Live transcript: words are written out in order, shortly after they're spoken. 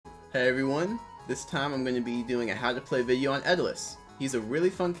Hey everyone, this time I'm going to be doing a how to play video on Etalus. He's a really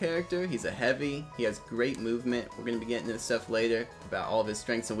fun character, he's a heavy, he has great movement. We're going to be getting into stuff later about all of his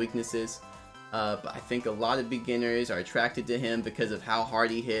strengths and weaknesses. But I think a lot of beginners are attracted to him because of how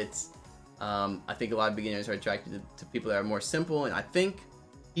hard he hits. I think a lot of beginners are attracted to people that are more simple, and I think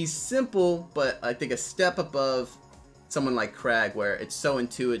he's simple, but I think a step above someone like Crag, where it's so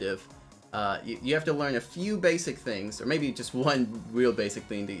intuitive. You have to learn a few basic things, or maybe just one real basic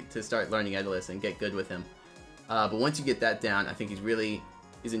thing to start learning Etalus and get good with him. But once you get that down, I think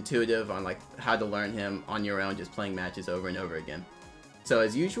he's intuitive on like how to learn him on your own, just playing matches over and over again. So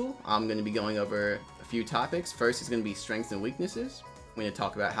as usual, I'm going to be going over a few topics. First is going to be strengths and weaknesses. I'm going to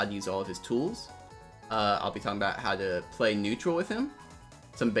talk about how to use all of his tools. I'll be talking about how to play neutral with him,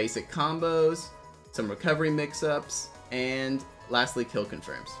 some basic combos, some recovery mix-ups, and lastly, kill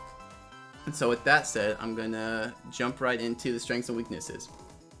confirms. And so with that said, I'm gonna jump right into the strengths and weaknesses.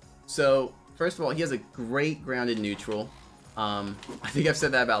 So first of all, he has a great grounded neutral. I think I've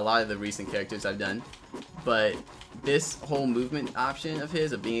said that about a lot of the recent characters I've done, but this whole movement option of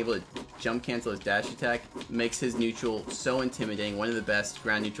his, of being able to jump cancel his dash attack, makes his neutral so intimidating, one of the best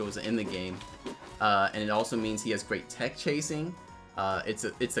ground neutrals in the game. And it also means he has great tech chasing.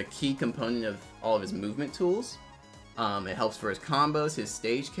 It's a key component of all of his movement tools. It helps for his combos, his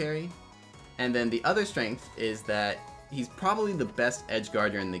stage carry. And then the other strength is that he's probably the best edge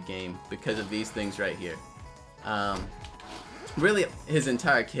guarder in the game because of these things right here. Really, his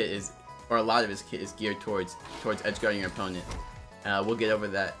entire kit is, or a lot of his kit is geared towards edge guarding your opponent. We'll get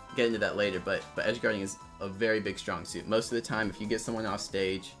into that later, but edge guarding is a very big strong suit. Most of the time, if you get someone off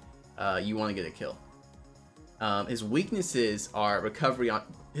stage, you want to get a kill. His weaknesses are recovery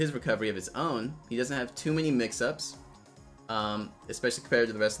of his own. He doesn't have too many mix-ups, especially compared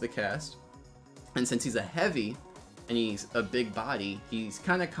to the rest of the cast. And since he's a heavy, and he's a big body, he's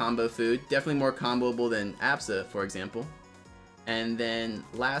kind of combo food. Definitely more comboable than Apsa, for example. And then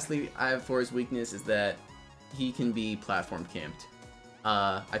lastly, for his weakness is that he can be platform camped.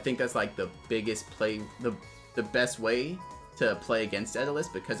 I think that's like the biggest the best way to play against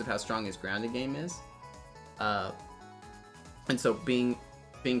Etalus because of how strong his grounded game is. And so being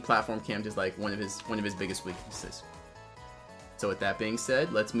platform camped is like one of his biggest weaknesses. So with that being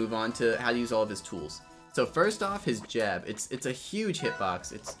said, let's move on to how to use all of his tools. So first off, his jab. It's a huge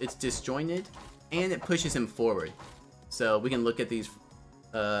hitbox. It's disjointed, and it pushes him forward. So we can look at these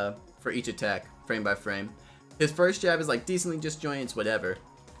for each attack, frame by frame. His first jab is like decently disjointed, it's whatever.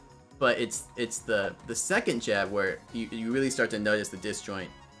 But it's the second jab where you really start to notice the disjoint.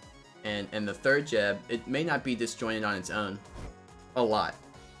 And the third jab, it may not be disjointed on its own a lot,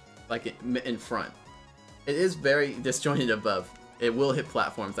 like in front. It is very disjointed above. It will hit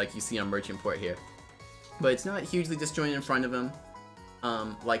platforms like you see on Merchant Port here. But it's not hugely disjointed in front of him,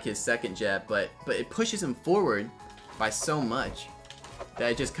 like his second jab, but it pushes him forward by so much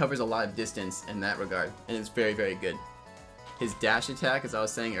that it just covers a lot of distance in that regard, and it's very, very good. His dash attack, as I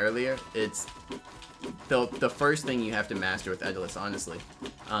was saying earlier, it's the first thing you have to master with Etalus, honestly.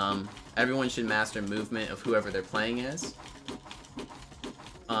 Everyone should master movement of whoever they're playing as.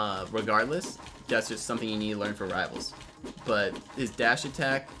 Regardless, that's just something you need to learn for rivals. But his dash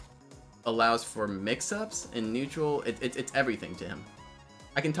attack allows for mix-ups and neutral. It's everything to him.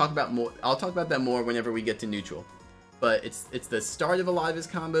 I can talk about more. I'll talk about that more whenever we get to neutral. But it's the start of a lot of his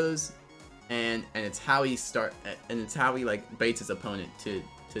combos, and it's how he like baits his opponent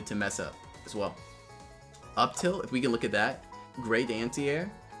to mess up as well. Up tilt, if we can look at that, great anti-air.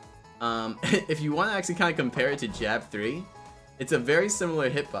 If you want to actually kind of compare it to Jab 3, it's a very similar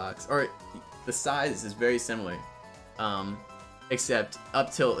hitbox, or the size is very similar, except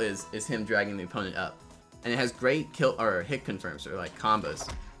up tilt is him dragging the opponent up, and it has great kill or hit confirms, or like combos.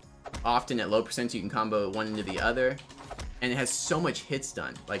 Often at low percent you can combo one into the other, and it has so much hit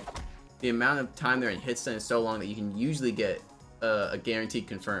stun. Like the amount of time they're in hit stun is so long that you can usually get a guaranteed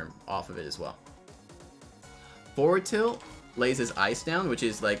confirm off of it as well. Forward tilt lays his ice down, which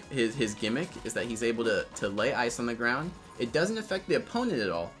is like his gimmick, is that he's able to lay ice on the ground. It doesn't affect the opponent at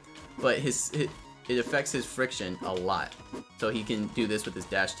all, but it affects his friction a lot. So he can do this with his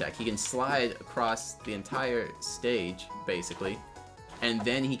dash attack. He can slide across the entire stage, basically, and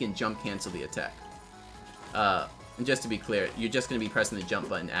then he can jump cancel the attack. And just to be clear, you're just going to be pressing the jump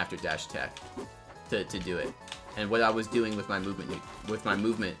button after dash attack to do it. And what I was doing with my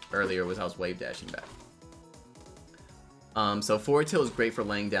movement earlier was I was wave dashing back. So forward tilt is great for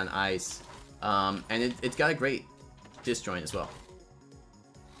laying down ice, and it's got a great disjoint as well.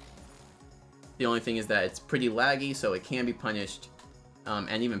 The only thing is that it's pretty laggy, so it can be punished,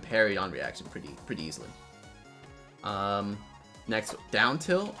 and even parried on reaction pretty easily. Next, down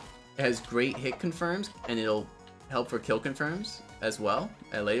tilt It has great hit confirms, and it'll help for kill confirms as well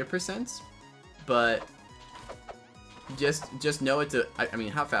at later percents. But just know it's a. I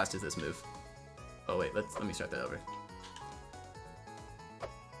mean, how fast is this move? Oh wait, let me start that over.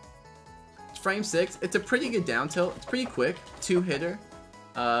 Frame 6. It's a pretty good down tilt. It's pretty quick. 2-hitter.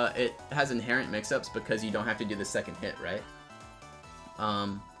 It has inherent mix-ups because you don't have to do the second hit, right?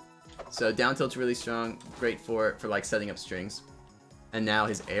 So down tilt's really strong. Great for like setting up strings. And now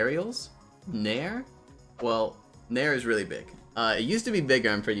his aerials. Nair. Well, Nair is really big. It used to be bigger,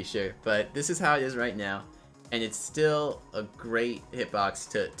 I'm pretty sure, but this is how it is right now. And it's still a great hitbox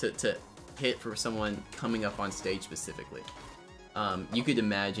to hit for someone coming up on stage specifically. You could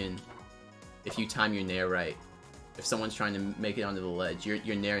imagine if you time your Nair right, if someone's trying to make it onto the ledge,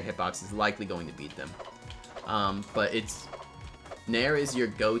 your Nair hitbox is likely going to beat them. But Nair is your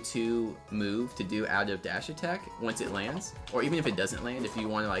go-to move to do out of dash attack once it lands, or even if it doesn't land. If you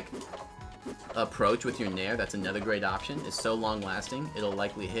want to like approach with your Nair, that's another great option. It's so long-lasting, it'll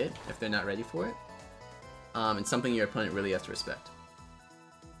likely hit if they're not ready for it. And something your opponent really has to respect.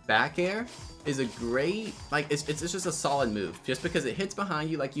 Back air is a great, like, it's just a solid move. Just because it hits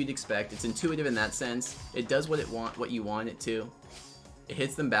behind you like you'd expect, it's intuitive in that sense. It does what you want it to. It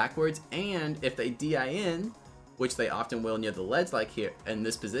hits them backwards, and if they DI in, which they often will near the ledge like here in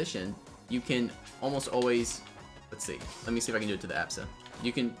this position, you can almost always, let's see, let me see if I can do it to the APSA.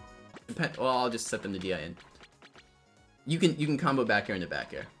 You can, well, I'll just set them to DI in. You can combo back air into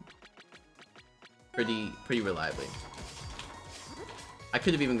back air. Pretty reliably. I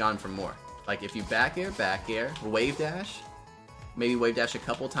could have even gone for more. Like if you back air, wave dash, maybe wave dash a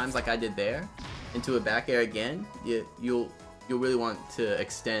couple times like I did there, into a back air again, you'll really want to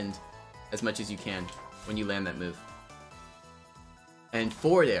extend as much as you can when you land that move. And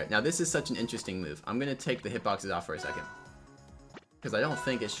forward air. Now this is such an interesting move. I'm gonna take the hitboxes off for a second, because I don't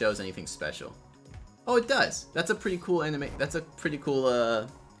think it shows anything special. Oh, it does. That's a pretty cool That's a pretty cool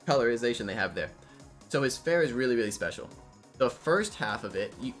colorization they have there. So his fair is really special. The first half of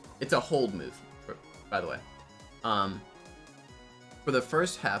it, it's a hold move, by the way. For the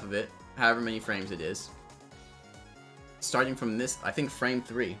first half of it, however many frames it is, starting from this, I think frame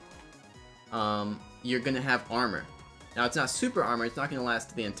 3, you're gonna have armor. Now it's not super armor, it's not gonna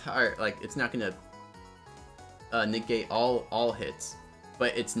last the entire, like, it's not gonna negate all hits,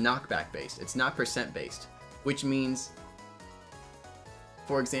 but it's knockback based, it's not percent based, which means,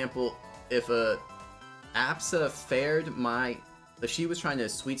 for example, if a APSA fared if she was trying to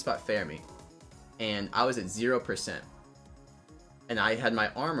sweet spot fair me, and I was at 0%, and I had my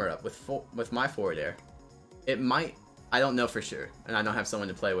armor up with my forward air, it might, I don't know for sure, and I don't have someone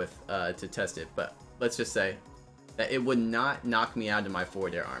to play with to test it, but let's just say that it would not knock me out of my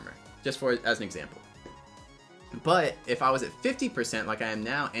forward air armor, just as an example. But if I was at 50% like I am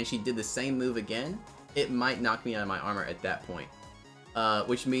now, and she did the same move again, it might knock me out of my armor at that point,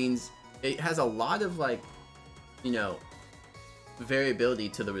 which means it has a lot of, like, you know, variability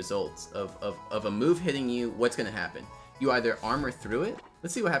to the results of a move hitting you. What's going to happen? You either armor through it.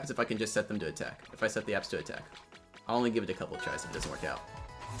 Let's see what happens if I can just set them to attack. If I set the apps to attack. I'll only give it a couple of tries if it doesn't work out.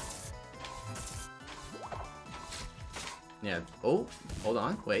 Yeah. Oh, hold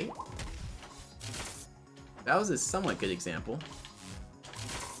on. Wait. That was a somewhat good example.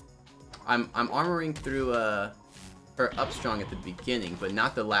 I'm armoring through her up strong at the beginning, but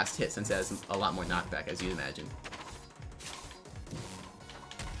not the last hit, since it has a lot more knockback, as you'd imagine.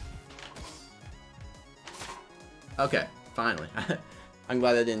 Okay, finally. I'm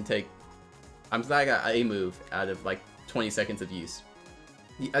glad I didn't take... I'm glad I got a move out of like 20 seconds of use.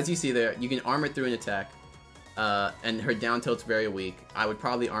 As you see there, you can armor through an attack, and her down tilt's very weak. I would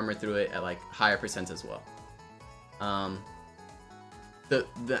probably armor through it at like higher percents as well.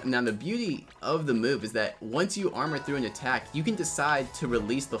 Now the beauty of the move is that once you armor through an attack, you can decide to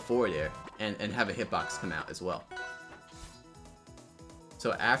release the forward air and have a hitbox come out as well.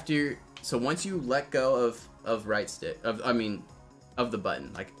 So once you let go of right stick, of the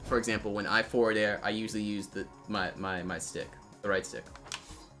button, like for example, when I forward air, I usually use my stick, the right stick.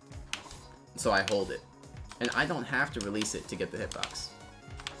 So I hold it, and I don't have to release it to get the hitbox.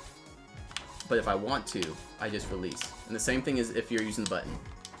 But if I want to, I just release. And the same thing is if you're using the button.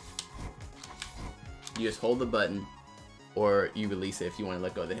 You just hold the button, or you release it if you want to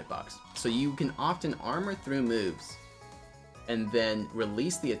let go of the hitbox. So you can often armor through moves, and then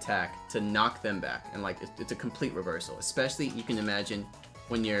release the attack to knock them back. And like it's a complete reversal. Especially you can imagine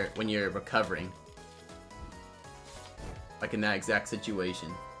when you're recovering, like in that exact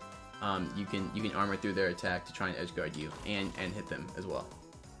situation, you can armor through their attack to try and edge guard you and hit them as well.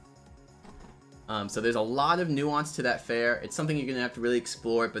 So there's a lot of nuance to that fair. It's something you're going to have to really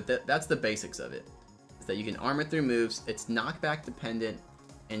explore, but that's the basics of it. Is that you can armor through moves, it's knockback dependent,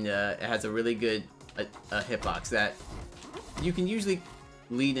 and it has a really good hitbox that you can usually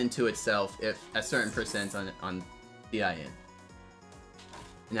lead into itself if a certain percent on DIN.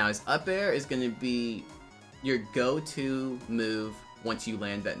 Now his up air is going to be your go-to move once you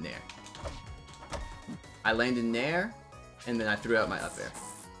land that nair. I landed nair, and then I threw out my up air.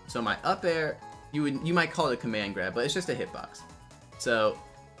 So my up air, you might call it a command grab, but it's just a hitbox. So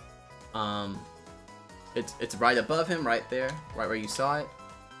it's right above him, right there, right where you saw it.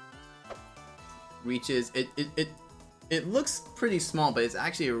 Reaches it looks pretty small, but it's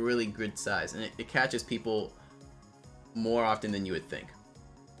actually a really good size, and it catches people more often than you would think.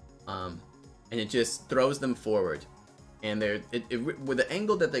 And it just throws them forward, and with the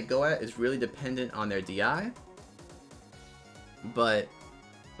angle that they go at is really dependent on their DI, but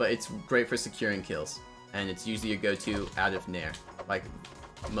it's great for securing kills, and it's usually your go-to out of nair, like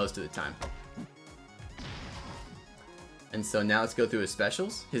most of the time. And so now let's go through his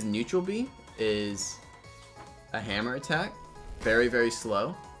specials. His neutral B is a hammer attack, very, very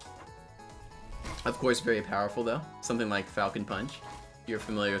slow. Of course, very powerful though, something like Falcon Punch, if you're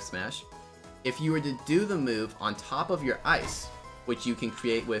familiar with Smash. If you were to do the move on top of your ice, which you can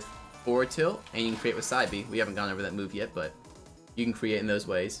create with forward tilt, and you can create with side B, we haven't gone over that move yet, but you can create in those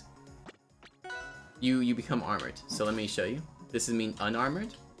ways, you become armored. So let me show you. This is me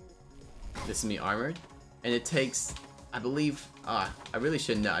unarmored, this is me armored, and it takes, I believe, I really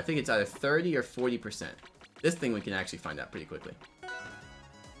should know, I think it's either 30 or 40%. This thing we can actually find out pretty quickly.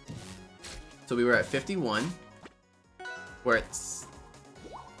 So we were at 51, where it's...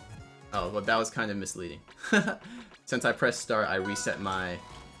 Oh, well, that was kind of misleading. Since I pressed start, I reset my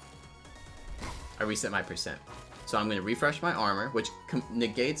percent. So I'm going to refresh my armor, which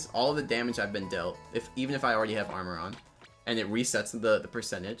negates all of the damage I've been dealt, even if I already have armor on. And it resets the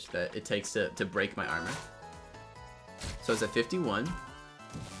percentage that it takes to break my armor. So it's at 51.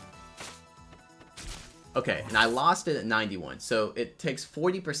 Okay, and I lost it at 91. So it takes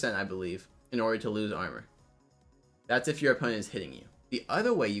 40%, I believe, in order to lose armor. That's if your opponent is hitting you. The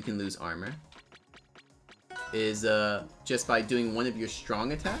other way you can lose armor is just by doing one of your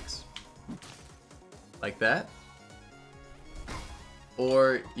strong attacks, like that,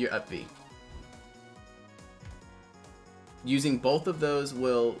 or your up B. Using both of those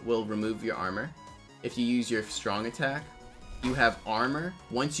will remove your armor. If you use your strong attack, you have armor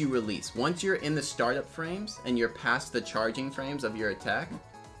once you release. Once you're in the startup frames and you're past the charging frames of your attack,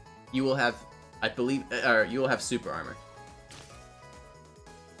 you will have, I believe, or you will have super armor.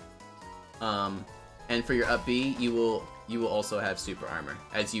 And for your up B, you will also have super armor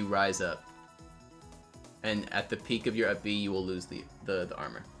as you rise up. And at the peak of your up B, you will lose the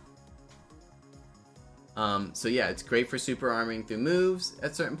armor. So yeah, it's great for super armoring through moves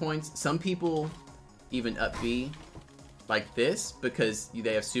at certain points. Some people even up B like this because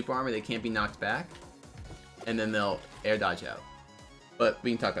they have super armor, they can't be knocked back, and then they'll air dodge out. But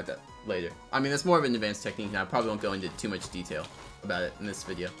we can talk about that later. I mean, that's more of an advanced technique now. I probably won't go into too much detail about it in this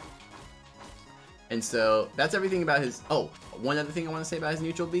video. And so that's everything about his... Oh, one other thing I want to say about his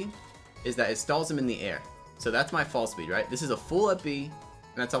neutral B is that it stalls him in the air. So that's my fall speed, right? This is a full up B,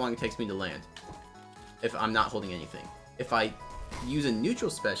 and that's how long it takes me to land if I'm not holding anything. If I use a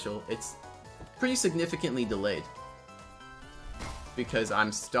neutral special, it's pretty significantly delayed because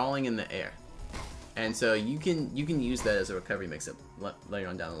I'm stalling in the air. And so you can use that as a recovery mix-up later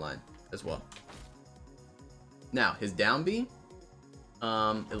on down the line as well. Now, his down B,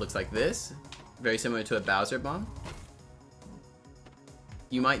 it looks like this. Very similar to a Bowser bomb.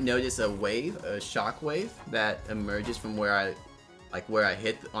 You might notice a wave, a shock wave that emerges from where I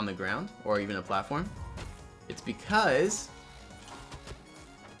hit on the ground or even a platform. It's because,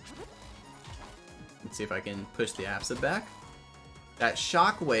 let's see if I can push the APSA back. That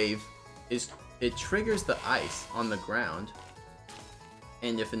shock wave it triggers the ice on the ground,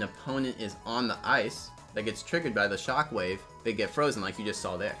 and if an opponent is on the ice that gets triggered by the shock wave, they get frozen like you just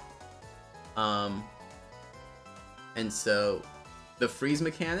saw there. And so the freeze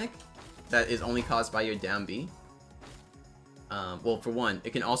mechanic that is only caused by your down B, well, for one,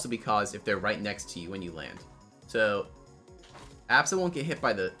 it can also be caused if they're right next to you when you land. So APSA won't get hit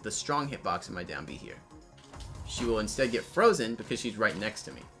by the strong hitbox in my down B here. She will instead get frozen because she's right next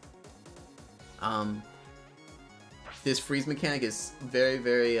to me. This freeze mechanic is very,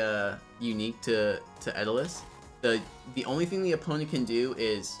 very unique to Etalus. The only thing the opponent can do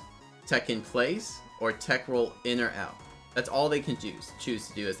is tech in place or tech roll in or out. That's all they can choose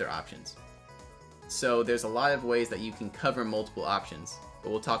to do as their options. So there's a lot of ways that you can cover multiple options but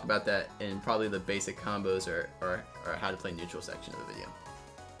we'll talk about that in probably the basic combos or how to play neutral section of the video.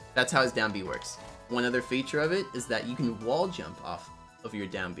 That's how his down B works. One other feature of it is that you can wall jump off of your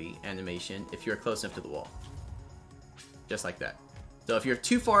down B animation if you're close enough to the wall. Just like that. So if you're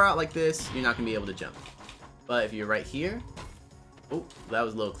too far out like this, you're not going to be able to jump. But if you're right here, oh, that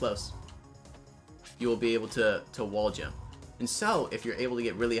was a little close. You will be able to wall jump. And so, if you're able to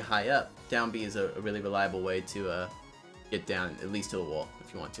get really high up, down B is a really reliable way to get down, at least to the wall,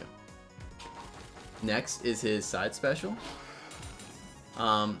 if you want to. Next is his side special.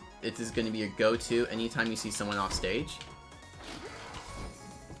 It is going to be your go-to anytime you see someone off stage.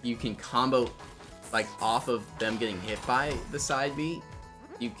 You can combo like off of them getting hit by the side B.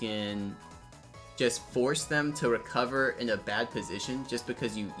 You can just force them to recover in a bad position just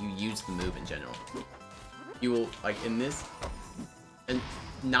because you use the move in general. You will, like in this, and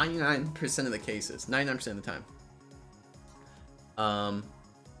 99% of the cases, 99% of the time,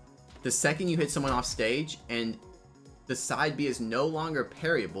 the second you hit someone off stage and the side B is no longer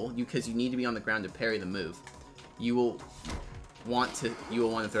parryable because you need to be on the ground to parry the move, you will want to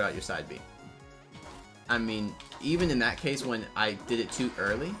throw out your side B. I mean, even in that case when I did it too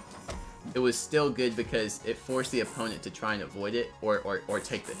early, it was still good because it forced the opponent to try and avoid it or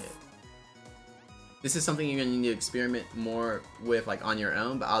take the hit. This is something you're going to need to experiment more with like on your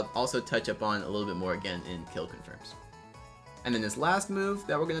own, but I'll also touch up on a little bit more again in kill confirms. And then this last move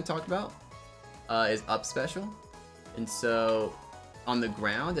that we're going to talk about is up special. And so on the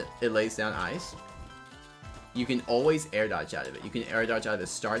ground, it lays down ice. You can always air dodge out of it. You can air dodge out of the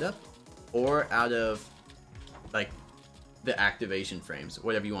startup or out of like the activation frames,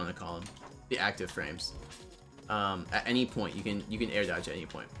 whatever you want to call them, the active frames. At any point, you can air dodge at any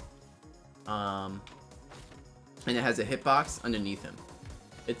point. And it has a hitbox underneath him.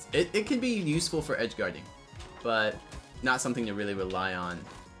 It can be useful for edge guarding, but not something to really rely on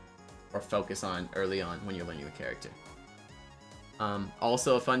or focus on early on when you're learning a character.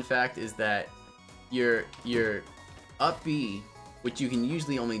 Also, a fun fact is that your up B, which you can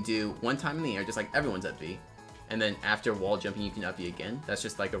usually only do one time in the air, just like everyone's up B, and then after wall jumping you can up B again. That's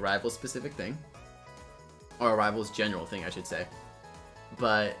just like a rival specific thing, or a rival's general thing, I should say.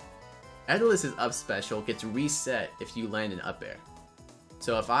 But Etalus' up special gets reset if you land an up air.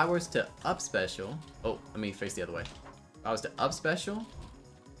 So if I was to up special, oh, let me face the other way. If I was to up special,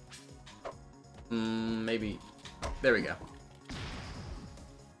 maybe, there we go.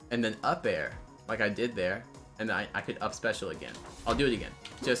 And then up air, like I did there, and then I could up special again. I'll do it again,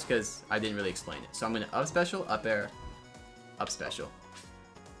 just because I didn't really explain it. So I'm going to up special, up air, up special.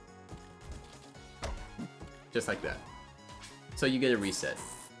 Just like that. So you get a reset.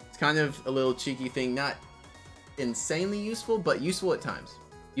 It's kind of a little cheeky thing, not insanely useful, but useful at times.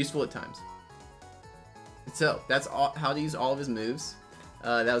 Useful at times. So that's how to use all of his moves.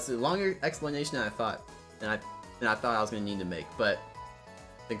 That was a longer explanation than I thought, and I thought I was going to need to make, but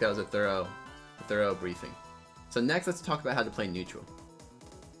I think that was a thorough briefing. So next, let's talk about how to play neutral.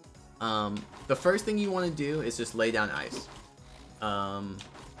 The first thing you want to do is just lay down ice.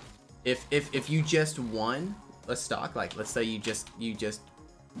 If you just won a stock, like let's say you just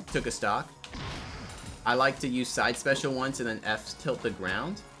took a stock, I like to use side special once and then F tilt the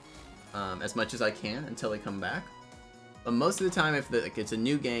ground as much as I can until they come back. But most of the time, if it's a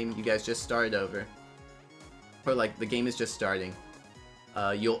new game, you guys just started over, or like the game is just starting,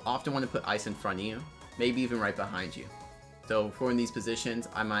 you'll often want to put ice in front of you, maybe even right behind you. So for in these positions,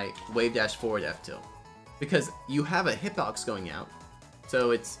 I might wave dash forward F tilt, because you have a hitbox going out. So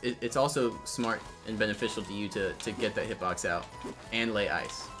it's also smart and beneficial to you to get that hitbox out and lay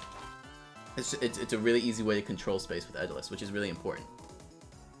ice. It's a really easy way to control space with Etalus, which is really important.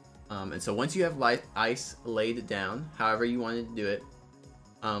 And so once you have ice laid down, however you wanted to do it,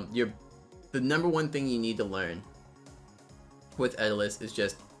 the number one thing you need to learn with Etalus is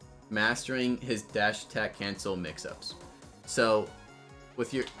just mastering his dash attack cancel mix-ups. So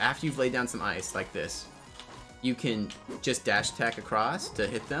after you've laid down some ice like this, you can just dash attack across to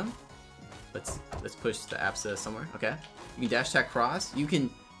hit them. Let's push the APSA somewhere. Okay, you can dash attack across. You can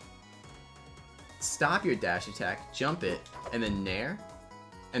stop your dash attack, jump it, and then nair.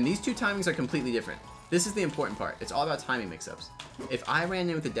 And these two timings are completely different. This is the important part. It's all about timing mix-ups. If I ran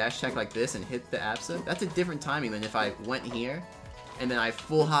in with a dash attack like this and hit the APSA, that's a different timing than if I went here and then I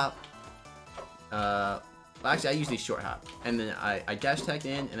full hop. Well, actually, I usually short hop, and then I dash attacked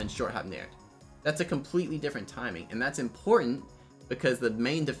in and then short hop nair. That's a completely different timing, and that's important because the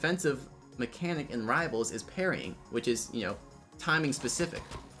main defensive mechanic in Rivals is parrying, which is, you know, timing specific.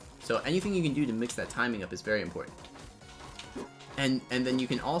 So anything you can do to mix that timing up is very important. And then you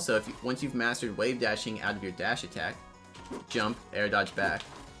can also, once you've mastered wave dashing out of your dash attack, jump, air dodge back.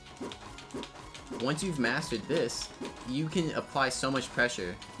 Once you've mastered this, you can apply so much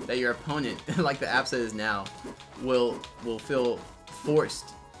pressure that your opponent, like the app is now, will feel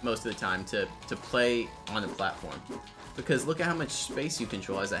forced most of the time to play on a platform. Because look at how much space you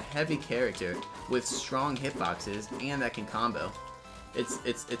control as a heavy character with strong hitboxes and that can combo.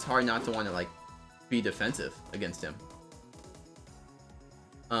 It's hard not to want to like be defensive against him.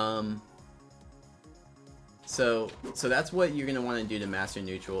 So that's what you're gonna want to do to master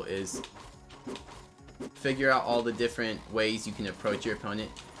neutral, is figure out all the different ways you can approach your opponent.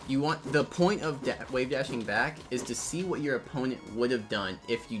 You want, the point of wave dashing back is to see what your opponent would have done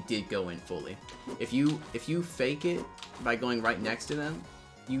if you did go in fully. If you fake it by going right next to them,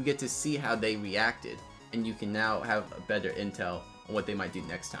 you get to see how they reacted, and you can now have a better intel on what they might do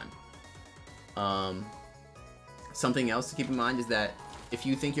next time. Something else to keep in mind is that if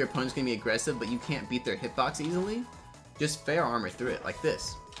you think your opponent's gonna be aggressive but you can't beat their hitbox easily, just fair armor through it like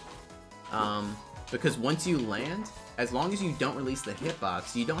this. Because once you land, as long as you don't release the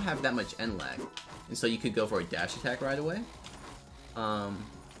hitbox, you don't have that much end lag. And so you could go for a dash attack right away.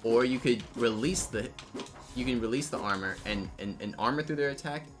 Or you could release the armor and armor through their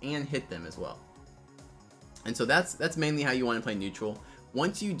attack and hit them as well. And so that's mainly how you want to play neutral.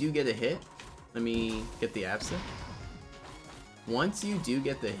 Once you do get a hit, let me get the absa. Once you do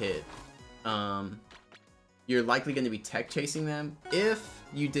get the hit, you're likely going to be tech chasing them if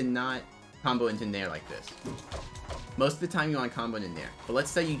you did not combo into nair like this. Most of the time you want to combo into nair, but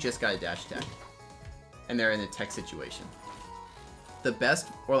let's say you just got a dash attack and they're in a tech situation. The best,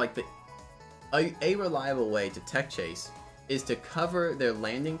 or like a reliable way to tech chase is to cover their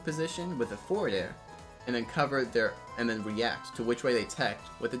landing position with a forward air, and then then react to which way they teched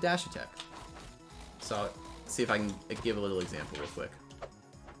with a dash attack. So let's see if I can give a little example real quick.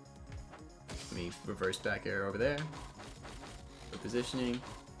 Let me reverse back air over there. For positioning.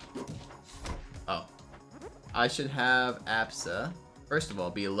 Oh. I should have absa, first of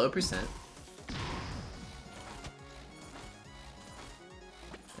all, be a low percent.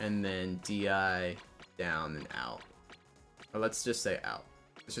 And then DI down and out. Or let's just say out.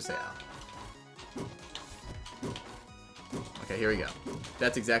 Let's just say out. Okay, here we go.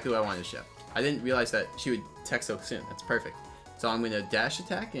 That's exactly what I wanted to show. I didn't realize that she would tech so soon. That's perfect. So I'm going to dash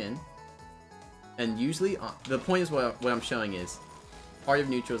attack in. And usually, the point is what I'm showing is, part of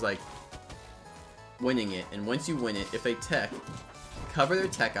neutral is like winning it. And once you win it, if they tech, cover their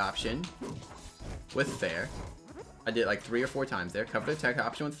tech option with fair. I did it like 3 or 4 times there. Cover their tech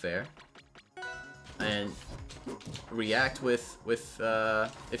option with fair. And react with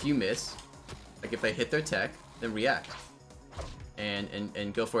if you miss. Like if they hit their tech, then react.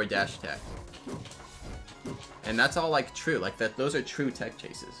 And go for a dash attack. And that's all like true. Like those are true tech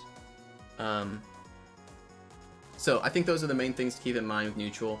chases. So I think those are the main things to keep in mind with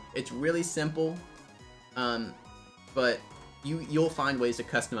neutral. It's really simple, but you'll find ways to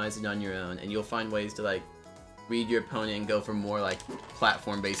customize it on your own, and you'll find ways to like read your opponent and go for more like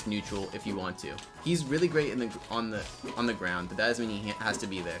platform-based neutral if you want to. He's really great on the ground, but that doesn't mean he has to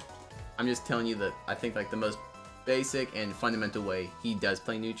be there. I'm just telling you that I think like the most basic and fundamental way he does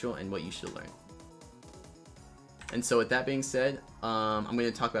play neutral and what you should learn. And so with that being said, I'm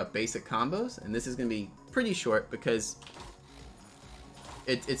going to talk about basic combos, and this is going to be pretty short because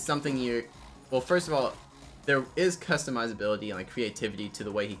it's something you're... Well, first of all, there is customizability and like creativity to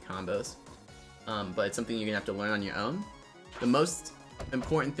the way he combos, but it's something you're going to have to learn on your own. The most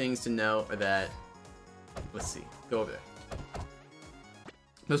important things to know are that... Let's see. Go over there.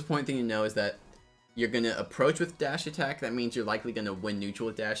 Most important thing to know is that you're going to approach with dash attack. That means you're likely going to win neutral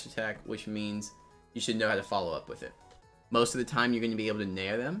with dash attack, which means you should know how to follow up with it. Most of the time you're going to be able to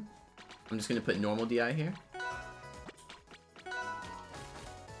nair them. I'm just going to put normal DI here.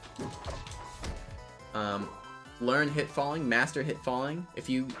 Learn hit falling, master hit falling. If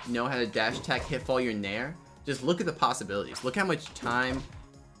you know how to dash attack, hit fall your nair, just look at the possibilities. Look how much time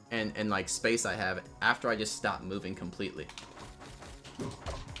and like space I have after I just stop moving completely.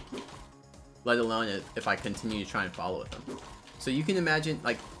 Let alone if I continue to try and follow with them. So you can imagine,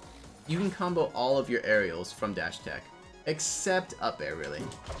 like, you can combo all of your aerials from dash attack, except up air really.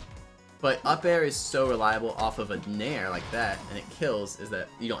 But up air is so reliable off of a nair like that, and it kills, is that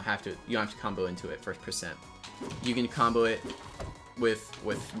you don't have to combo into it for percent. You can combo it with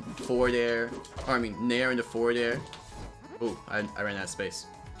forward air, or I mean nair into forward air. Ooh, I ran out of space.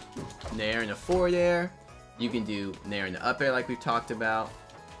 Nair into forward air. You can do nair into up air like we've talked about.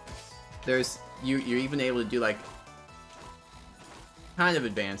 You're even able to do like kind of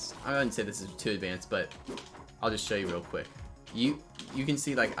advanced. I wouldn't say this is too advanced, but I'll just show you real quick. You can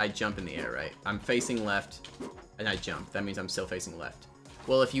see like I jump in the air, right? I'm facing left, and I jump. That means I'm still facing left.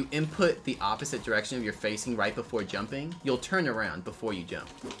 Well, if you input the opposite direction of your facing right before jumping, you'll turn around before you jump.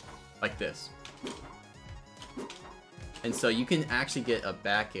 Like this. And so you can actually get a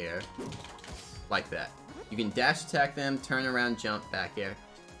back air like that. You can dash attack them, turn around, jump, back air.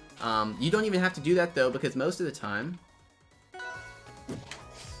 You don't even have to do that though, because most of the time...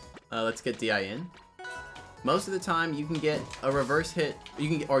 let's get DI in. Most of the time you can get a reverse hit,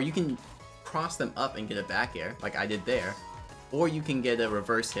 or you can cross them up and get a back air, like I did there. Or you can get a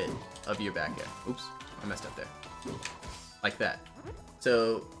reverse hit of your back air. Oops, I messed up there. Like that.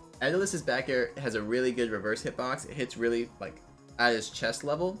 So, Etalus' back air has a really good reverse hitbox. It hits really, like, at his chest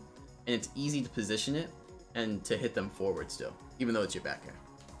level, and it's easy to position it, and to hit them forward still, even though it's your back air.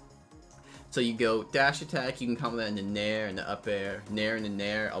 So you go dash attack, you can combo that into nair and the up air, nair and the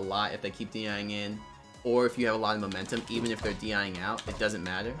nair a lot if they keep DIing in, or if you have a lot of momentum, even if they're DIing out, it doesn't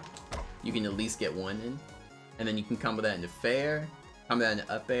matter. You can at least get one in. And then you can combo that into fair, combo that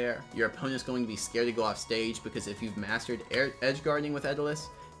into up air. Your opponent's going to be scared to go off stage because if you've mastered edge guarding with Etalus,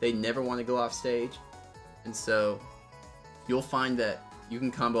 they never want to go off stage. And so you'll find that you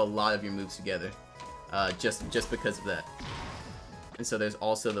can combo a lot of your moves together just because of that. And so there's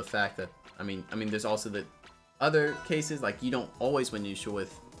also the fact that, I mean there's also the other cases, like you don't always win neutral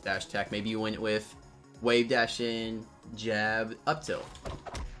with dash attack. Maybe you win it with wave dash in, jab, up tilt.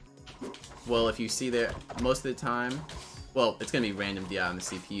 Well, if you see there, most of the time, well, it's going to be random DI on the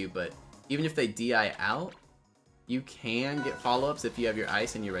CPU, but even if they DI out, you can get follow-ups if you have your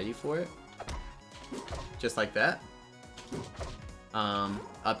ice and you're ready for it. Just like that.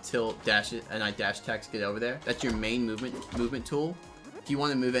 Up tilt, dash it, and I dash attack to get over there. That's your main movement tool. If you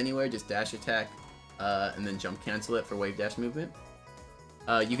want to move anywhere, just dash attack, and then jump cancel it for wave dash movement.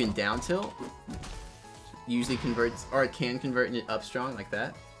 You can down tilt. Usually converts, or it can convert into up strong like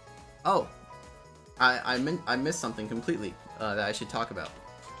that. Oh, I missed something completely that I should talk about.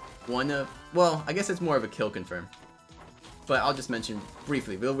 Well, I guess it's more of a kill confirm, but I'll just mention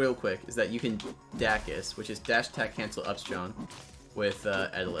briefly, real quick, is that you can Dacus, which is dash attack cancel up strong, with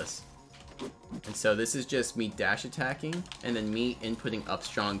Etalus. And so this is just me dash attacking, and then me inputting up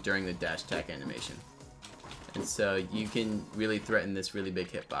strong during the dash attack animation. And so you can really threaten this really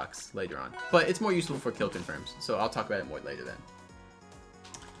big hitbox later on. But it's more useful for kill confirms, so I'll talk about it more later then.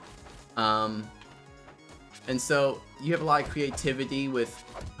 And so you have a lot of creativity with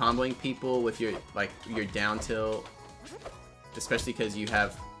comboing people with your down tilt, especially because you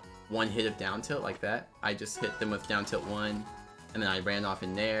have one hit of down tilt like that. I just hit them with down tilt 1, and then I ran off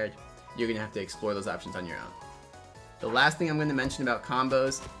and nared. You're gonna have to explore those options on your own. The last thing I'm going to mention about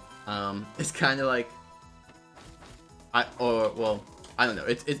combos is kind of like, I don't know.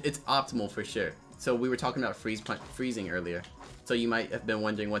 It's optimal for sure. So we were talking about freezing earlier. So you might have been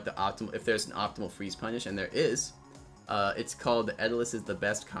wondering what the optimal, if there's an optimal freeze punish, and there is. It's called the Etalus is the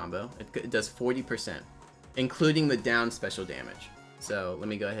best combo. It does 40%, including the down special damage. So let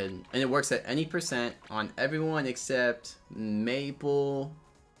me go ahead and it works at any percent on everyone except Maple,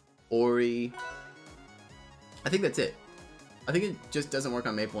 Ori. I think that's it. I think it just doesn't work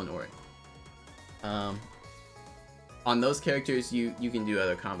on Maple and Ori. On those characters, you can do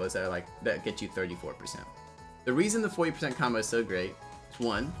other combos that get you 34%. The reason the 40% combo is so great is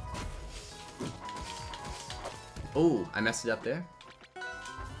one. Oh, I messed it up there.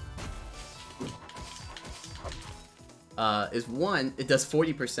 Is one, it does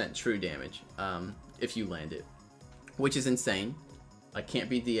 40% true damage if you land it, which is insane. Like, can't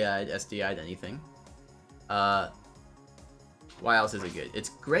be DI'd, SDI'd, anything. Why else is it good? It's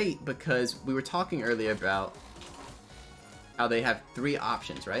great because we were talking earlier about how they have 3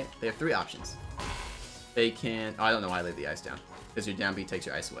 options, right? They have 3 options. They can... Oh, I don't know why I laid the ice down. Because your down B takes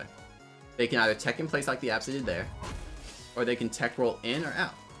your ice away. They can either tech in place like the Absa did there, or they can tech roll in or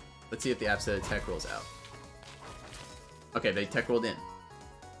out. Let's see if the Absa tech rolls out. Okay, they tech rolled in.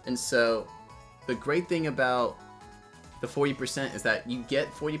 And so, the great thing about the 40% is that you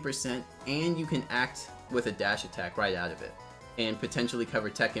get 40% and you can act with a dash attack right out of it. And potentially cover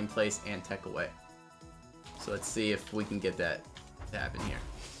tech in place and tech away. So let's see if we can get that to happen here.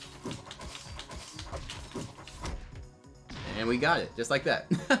 And we got it, just like that.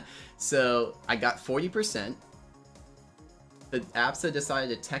 So I got 40%. The Absa decided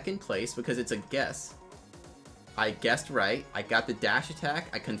to tech in place because it's a guess. I guessed right. I got the dash attack.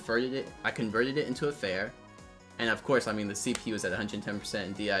 I converted it into a fair. And of course, I mean, the CPU was at 110%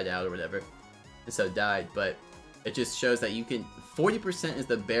 and DI'd out or whatever. And so died, but it just shows that you can... 40% is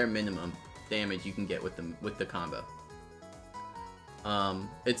the bare minimum damage you can get with the combo.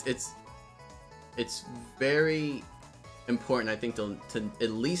 It's very important, I think, to at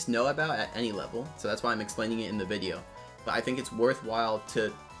least know about at any level. So that's why I'm explaining it in the video. But I think it's worthwhile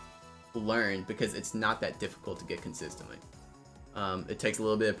to learn because it's not that difficult to get consistently. It takes a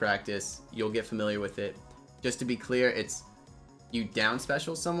little bit of practice. You'll get familiar with it. Just to be clear, it's you down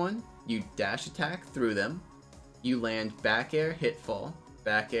special someone, you dash attack through them, you land back air, hit fall,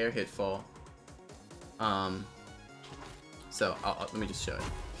 back air, hit fall. So let me just show it.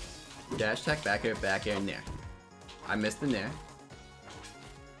 Dash attack, back air, nair. I missed the nair.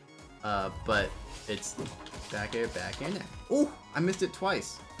 But it's back air, nair. Ooh, I missed it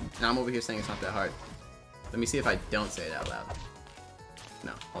twice. Now I'm over here saying it's not that hard. Let me see if I don't say it out loud.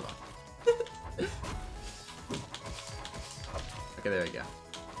 No, hold on. Okay, there we go.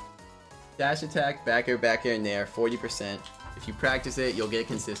 Dash attack, back air, nair, 40%. If you practice it, you'll get it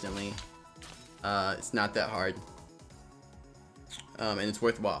consistently. It's not that hard. And it's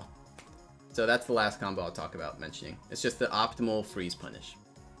worthwhile. So that's the last combo I'll talk about mentioning. It's just the optimal freeze punish.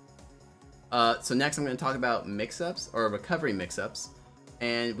 So next I'm going to talk about mix-ups, or recovery mix-ups.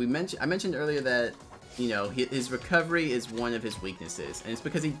 And I mentioned earlier that, you know, his recovery is one of his weaknesses. And it's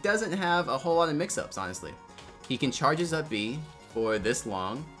because he doesn't have a whole lot of mix-ups, honestly. He can charge his up B for this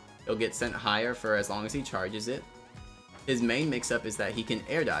long. It'll get sent higher for as long as he charges it. His main mix-up is that he can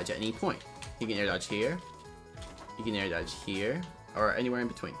air dodge at any point. He can air dodge here. He can air dodge here. Or anywhere in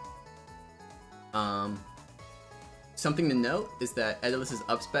between. Something to note is that Etalus'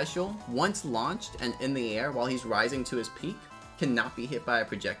 up special, once launched and in the air while he's rising to his peak, cannot be hit by a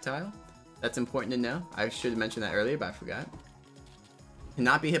projectile. That's important to know. I should have mentioned that earlier, but I forgot.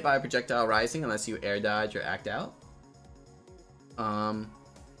 Cannot be hit by a projectile rising unless you air dodge or act out.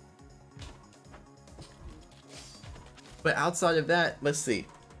 But outside of that, let's see.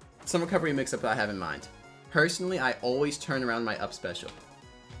 Some recovery mix-up I have in mind. Personally, I always turn around my up special.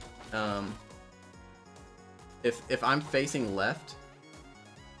 If I'm facing left,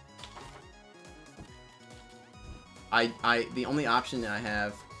 the only option that I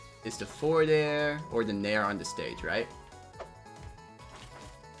have is to forward air or the nair on the stage, right?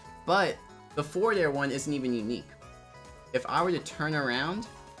 But the forward air one isn't even unique. If I were to turn around,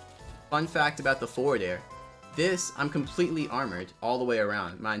 fun fact about the forward air, I'm completely armored all the way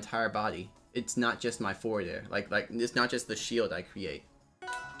around, my entire body. It's not just my forward air, like it's not just the shield I create.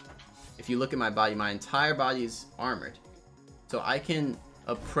 If you look at my body, my entire body is armored. So I can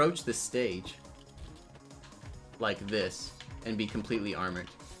approach the stage like this and be completely armored.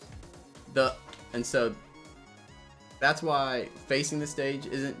 And so that's why facing the stage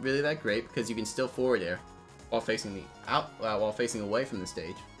isn't really that great, because you can still forward air while facing while facing away from the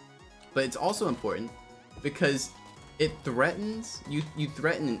stage. But it's also important because it threatens you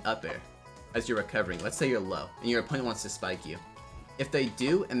threaten an up air as you're recovering. Let's say you're low and your opponent wants to spike you. If they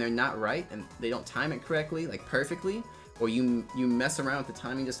do and they're not right and they don't time it correctly, like perfectly, or you mess around with the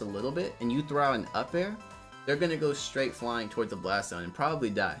timing just a little bit and you throw out an up air, they're gonna go straight flying towards the blast zone and probably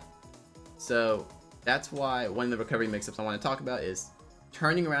die. So that's why one of the recovery mix-ups I want to talk about is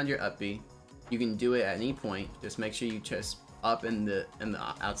turning around your up B. You can do it at any point. Just make sure you just up in the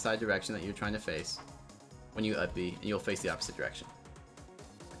outside direction that you're trying to face when you up B, and you'll face the opposite direction.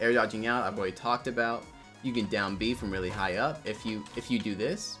 Air dodging out, I've already talked about. You can down B from really high up if you do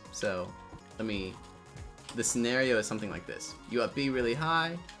this. So the scenario is something like this. You up B really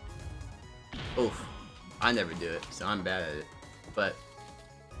high. Oof, I never do it, so I'm bad at it. But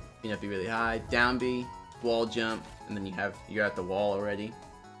you can up B really high, down B, wall jump, and then you're at the wall already.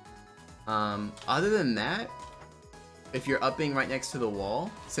 Other than that, if you're upping right next to the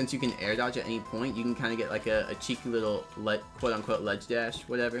wall, since you can air dodge at any point, you can kind of get like a cheeky little quote-unquote ledge dash,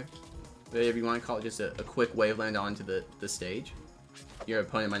 whatever you want to call it, just a quick wave land onto the stage. Your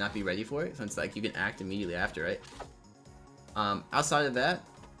opponent might not be ready for it, so it's like you can act immediately after, right? Outside of that,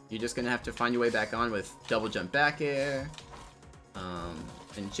 you're just gonna have to find your way back on with double jump back air,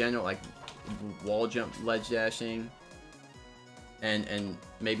 in general, like wall jump ledge dashing, and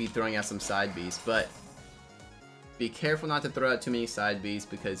maybe throwing out some side Bs, but be careful not to throw out too many side Bs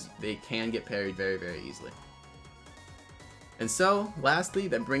because they can get parried very, very easily. And so, lastly,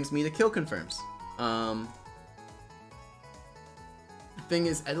 that brings me to kill confirms. The thing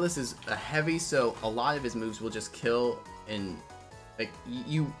is, Etalus is a heavy, so a lot of his moves will just kill, and like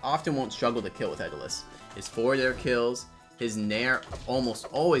you often won't struggle to kill with Etalus. His forward air kills, his nair almost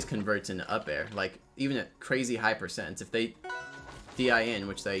always converts into up air, like even at crazy high percents. If they DI in,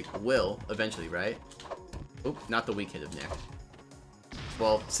 which they will eventually, right? Oop, not the weak hit of nair.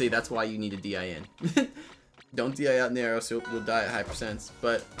 Well, see, that's why you need to DI in. Don't DI out nair, else you'll die at high percents.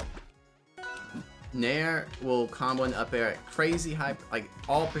 But nair will combo an up air at crazy high, like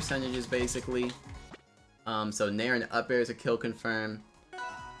all percentages basically. So Nair and up air is a kill confirm.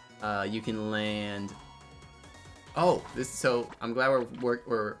 You can land... Oh, so I'm glad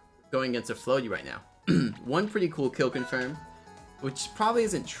we're going against a floaty right now. One pretty cool kill confirm, which probably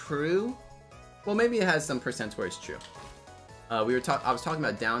isn't true. Well, maybe it has some percents where it's true. I was talking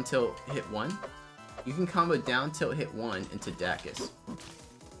about down tilt hit 1. You can combo down tilt hit 1 into Dacus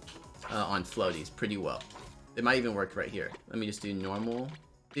on floaties pretty well. It might even work right here. Let me just do normal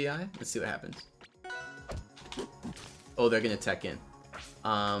DI. Let's see what happens. Oh, they're gonna tech in.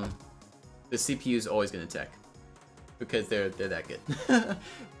 The CPU is always gonna tech because they're that good.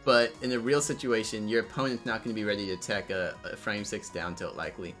 But in a real situation, your opponent's not gonna be ready to tech a frame 6 down tilt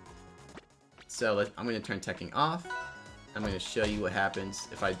likely. So I'm gonna turn teching off. I'm gonna show you what happens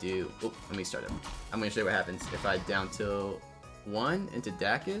if I do. Oh, let me start it. I'm gonna show you what happens if I down tilt 1 into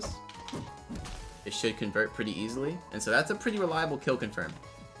Dacus. It should convert pretty easily, and so that's a pretty reliable kill confirm,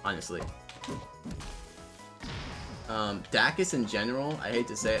 honestly. Dacus in general, I hate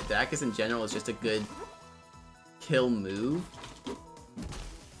to say it, Dacus in general is just a good kill move.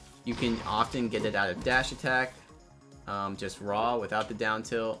 You can often get it out of dash attack, just raw without the down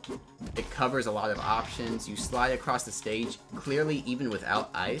tilt. It covers a lot of options. You slide across the stage clearly even without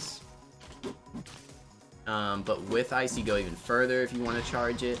ice. But with ice you go even further if you want to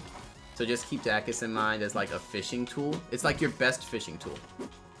charge it. So just keep Dacus in mind as like a fishing tool. It's like your best fishing tool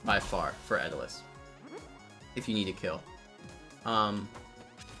by far for Etalus if you need a kill.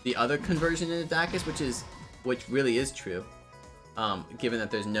 The other conversion into Dacus, which really is true, given that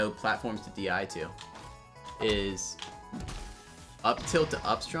there's no platforms to DI to, is up tilt to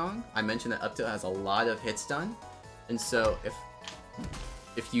up strong. I mentioned that up tilt has a lot of hit stun, and so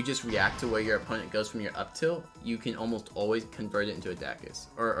if you just react to where your opponent goes from your up tilt, you can almost always convert it into a Dacus,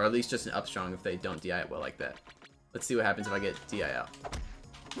 or at least just an up strong if they don't DI it well like that. Let's see what happens if I get DI out.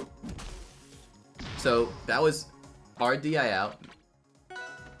 So that was hard DI out.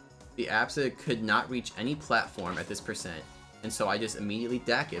 The Apsa could not reach any platform at this percent, and so I just immediately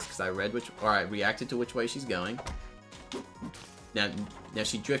Dacus because I reacted to which way she's going. Now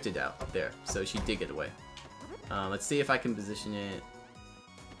she drifted out there, so she did get away. Let's see if I can position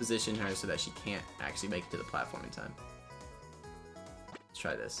her so that she can't actually make it to the platform in time. Let's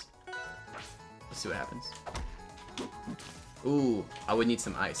try this. Let's see what happens. Ooh, I would need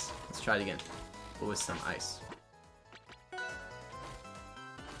some ice. Let's try it again. What was some ice?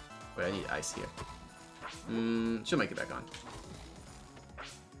 Wait, I need ice here. She'll make it back on.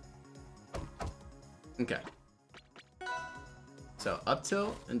 Okay. So up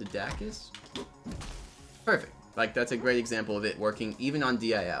tilt into Dacus. Perfect. Like, that's a great example of it working even on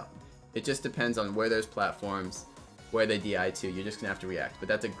DI out. It just depends on where there's platforms, where they DI to. You're just gonna have to react. But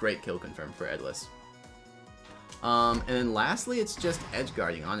that's a great kill confirm for Etalus. And then lastly, it's just edge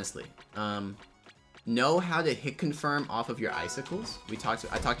guarding, honestly. Know how to hit confirm off of your icicles. I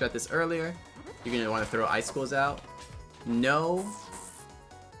talked about this earlier. You're gonna want to throw icicles out. Know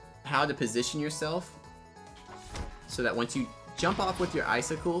how to position yourself so that once you jump off with your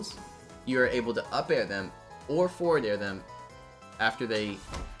icicles, you are able to up air them or forward air them after they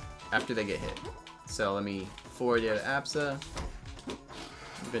get hit. So let me forward air the Apsa.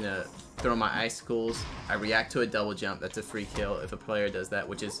 I'm gonna throw my icicles. I react to a double jump. That's a free kill if a player does that,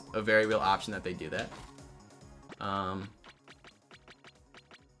 which is a very real option that they do that. Let's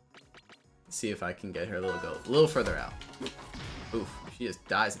see if I can get her a little further out. Oof, she just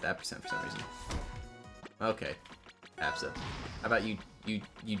dies at that percent for some reason. Okay, Apsa. How about you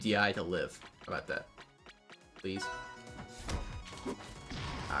DI to live? How about that? Please?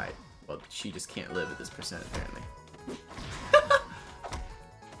 Alright, well, she just can't live at this percent apparently.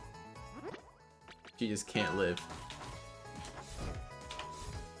 She just can't live.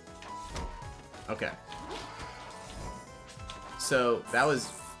 Okay. So that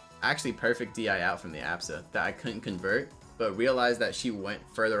was actually perfect DI out from the Apsa that I couldn't convert, but realized that she went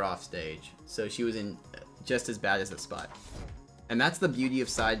further off stage. So she was in just as bad as a spot. And that's the beauty of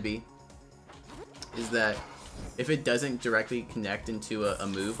side B, is that if it doesn't directly connect into a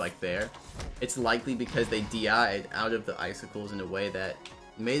move like there, it's likely because they DI'd out of the icicles in a way that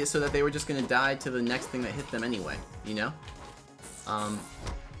made it so that they were just going to die to the next thing that hit them anyway, you know?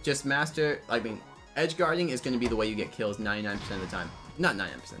 Just edge guarding is going to be the way you get kills 99% of the time. Not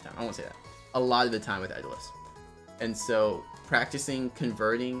 99% of the time, I won't say that. A lot of the time with Etalus. And so, practicing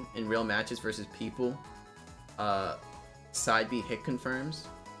converting in real matches versus people, side B hit confirms,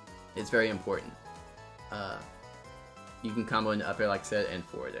 is very important. You can combo into up air like I said, and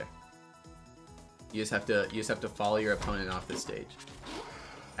forward air. You just have to follow your opponent off the stage.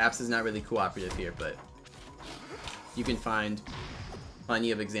 Apps is not really cooperative here, but you can find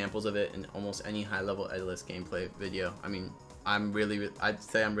plenty of examples of it in almost any high-level Etalus gameplay video. I mean, I'd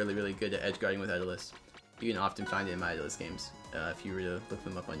say I'm really good at edgeguarding with Etalus. You can often find it in my Etalus games if you were to look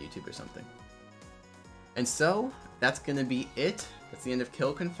them up on YouTube or something. And so, that's gonna be it. That's the end of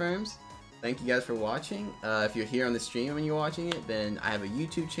Kill Confirms. Thank you guys for watching. If you're here on the stream when you're watching it, then I have a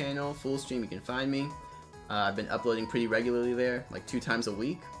YouTube channel, FullStream, you can find me. I've been uploading pretty regularly there, like 2 times a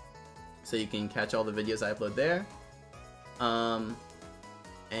week. So you can catch all the videos I upload there.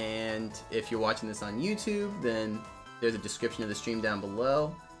 And if you're watching this on YouTube, then there's a description of the stream down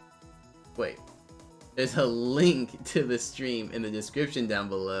below. Wait, there's a link to the stream in the description down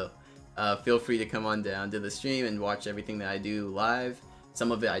below. Feel free to come on down to the stream and watch everything that I do live.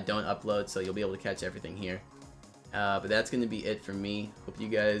 Some of it I don't upload, so you'll be able to catch everything here. But that's going to be it for me. Hope you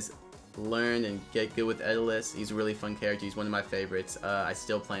guys learn and get good with Etalus. He's a really fun character. He's one of my favorites. I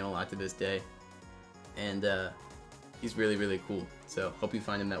still play him a lot to this day. And he's really cool. So hope you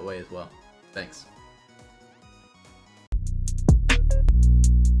find him that way as well. Thanks.